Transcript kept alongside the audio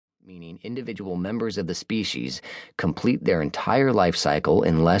meaning individual members of the species complete their entire life cycle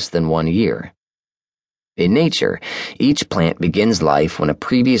in less than 1 year. In nature, each plant begins life when a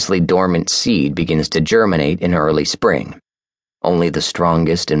previously dormant seed begins to germinate in early spring. Only the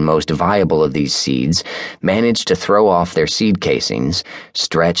strongest and most viable of these seeds manage to throw off their seed casings,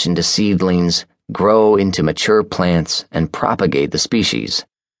 stretch into seedlings, grow into mature plants, and propagate the species.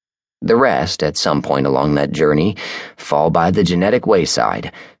 The rest, at some point along that journey, fall by the genetic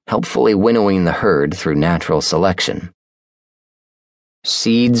wayside, helpfully winnowing the herd through natural selection.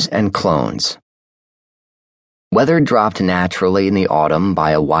 Seeds and clones. Whether dropped naturally in the autumn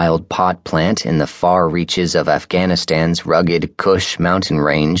by a wild pot plant in the far reaches of Afghanistan's rugged Kush mountain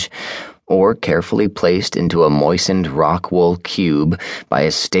range, or carefully placed into a moistened rock wool cube by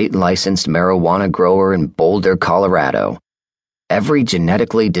a state-licensed marijuana grower in Boulder, Colorado, every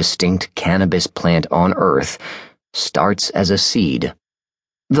genetically distinct cannabis plant on Earth starts as a seed.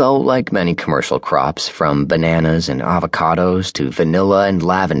 Though, like many commercial crops, from bananas and avocados to vanilla and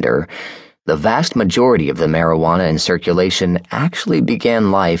lavender, the vast majority of the marijuana in circulation actually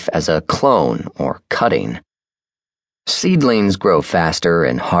began life as a clone or cutting. Seedlings grow faster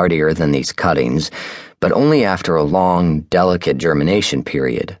and hardier than these cuttings, but only after a long, delicate germination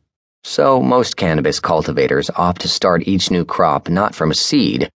period. So most cannabis cultivators opt to start each new crop not from a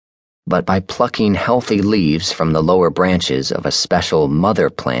seed, but by plucking healthy leaves from the lower branches of a special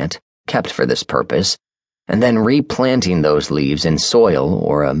mother plant kept for this purpose, and then replanting those leaves in soil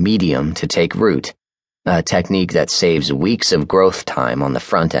or a medium to take root, a technique that saves weeks of growth time on the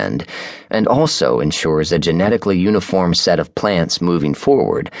front end and also ensures a genetically uniform set of plants moving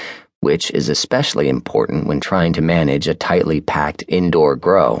forward, which is especially important when trying to manage a tightly packed indoor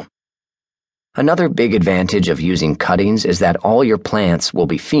grow. Another big advantage of using cuttings is that all your plants will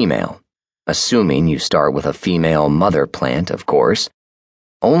be female, assuming you start with a female mother plant, of course.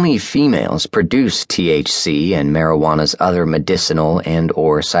 Only females produce THC and marijuana's other medicinal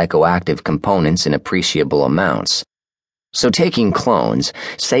and/or psychoactive components in appreciable amounts. So taking clones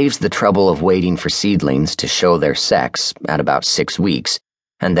saves the trouble of waiting for seedlings to show their sex at about 6 weeks,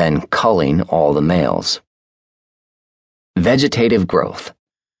 and then culling all the males. Vegetative growth.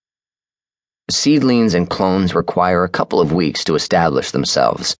 Seedlings and clones require a couple of weeks to establish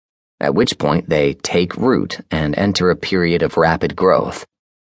themselves, at which point they take root and enter a period of rapid growth.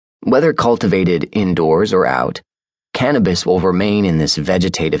 Whether cultivated indoors or out, cannabis will remain in this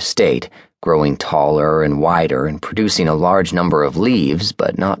vegetative state, growing taller and wider and producing a large number of leaves,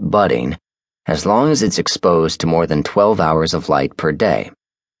 but not budding, as long as it's exposed to more than 12 hours of light per day.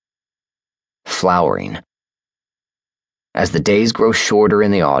 Flowering. As the days grow shorter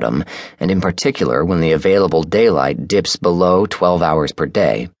in the autumn, and in particular when the available daylight dips below 12 hours per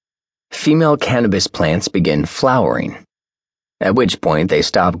day, female cannabis plants begin flowering, at which point they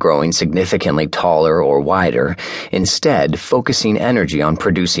stop growing significantly taller or wider, instead focusing energy on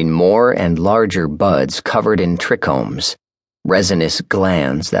producing more and larger buds covered in trichomes, resinous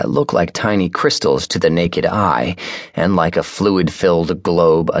glands that look like tiny crystals to the naked eye and like a fluid-filled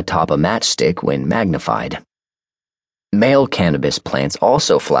globe atop a matchstick when magnified. Male cannabis plants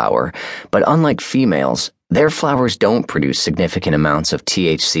also flower, but unlike females, their flowers don't produce significant amounts of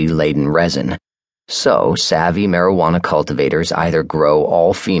THC-laden resin. So, savvy marijuana cultivators either grow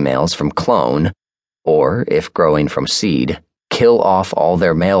all females from clone, or, if growing from seed, kill off all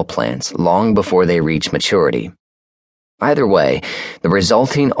their male plants long before they reach maturity. Either way, the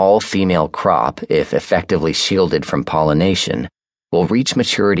resulting all-female crop, if effectively shielded from pollination, will reach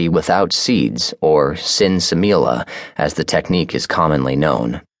maturity without seeds, or sinsemilla, as the technique is commonly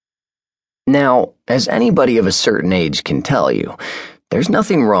known. Now, as anybody of a certain age can tell you, there's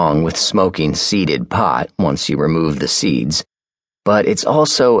nothing wrong with smoking seeded pot once you remove the seeds, but it's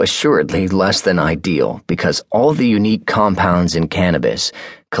also assuredly less than ideal because all the unique compounds in cannabis,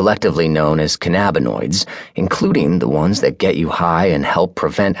 collectively known as cannabinoids, including the ones that get you high and help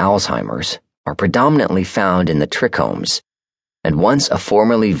prevent Alzheimer's, are predominantly found in the trichomes. And once a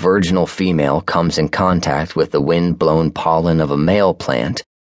formerly virginal female comes in contact with the wind-blown pollen of a male plant,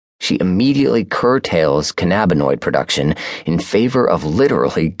 she immediately curtails cannabinoid production in favor of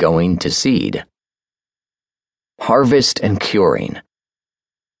literally going to seed. Harvest and curing.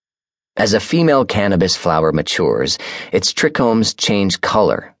 As a female cannabis flower matures, its trichomes change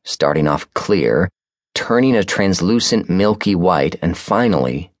color, starting off clear, turning a translucent milky white, and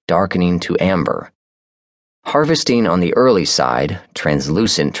finally darkening to amber. Harvesting on the early side,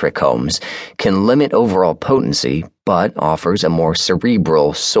 translucent trichomes, can limit overall potency, but offers a more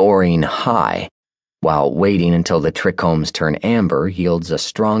cerebral, soaring high, while waiting until the trichomes turn amber yields a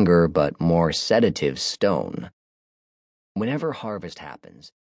stronger but more sedative stone. Whenever harvest happens,